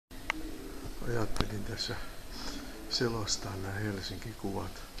Ajattelin tässä selostaa nämä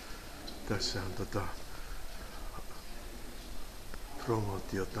Helsinki-kuvat. Tässä on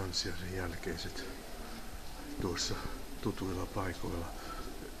promootiotanssia sen jälkeiset tuossa tutuilla paikoilla.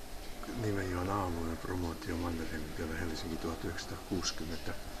 Nimeni on aamuinen Muistoja Mannerheimintiellä Helsinki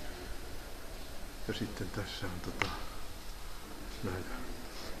 1960. Ja sitten tässä on näitä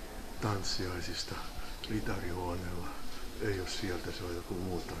tanssiaisista ritarihuoneella. Ei ole sieltä, se on joku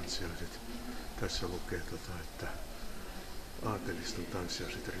muu tanssiaiset. Tässä lukee, että aateliston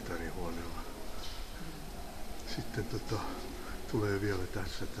tanssiaiset ritarihuoneella. Sitten tulee vielä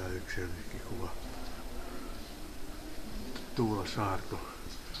tässä tää yksi Helsinki-kuva. Tuula Saarto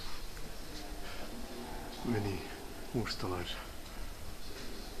meni mustalaisen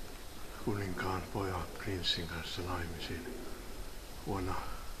kuninkaan pojan prinssin kanssa naimisiin vuonna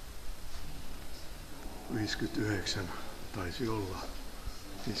 59, taisi olla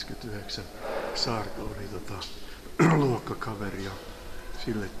 59. Saarto oli luokkakaveri ja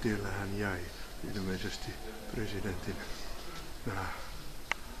sille tielle hän jäi. Ilmeisesti presidentin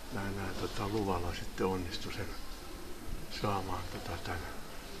luvalla sitten onnistui sen saamaan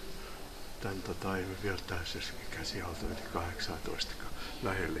ei me vielä tässä käsialta yli 18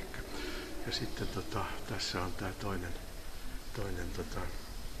 lähellekään. Ja sitten tässä on tää toinen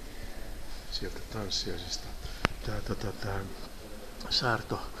sieltä tanssiaisista. Tää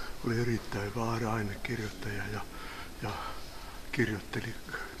Saarto oli erittäin vahva ainekirjoittaja ja kirjoitteli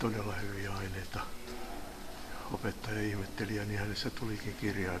todella hyviä aineita. Opettaja ihmetteli ja niin hänessä tulikin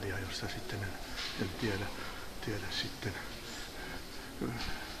kirjailija, josta sitten en tiedä sitten.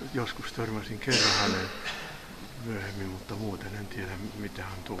 Joskus törmäsin kerran hänen myöhemmin, mutta muuten en tiedä mitä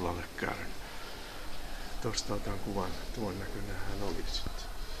hän Tuulalle käynyt. Tosta otan kuvan, tuon näköinen hän oli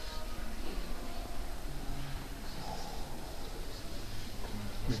sitten.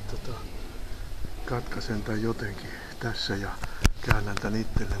 Nyt katkaisen tän jotenkin tässä ja käännän tän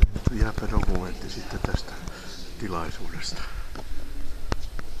itselleni, niin jääpä dokumentti sitten tästä tilaisuudesta.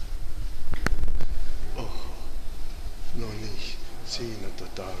 Oho. No niin, siinä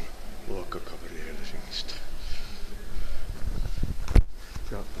on luokkakaveri Helsingistä.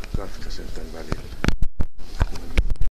 Ja katkaisen tän välillä.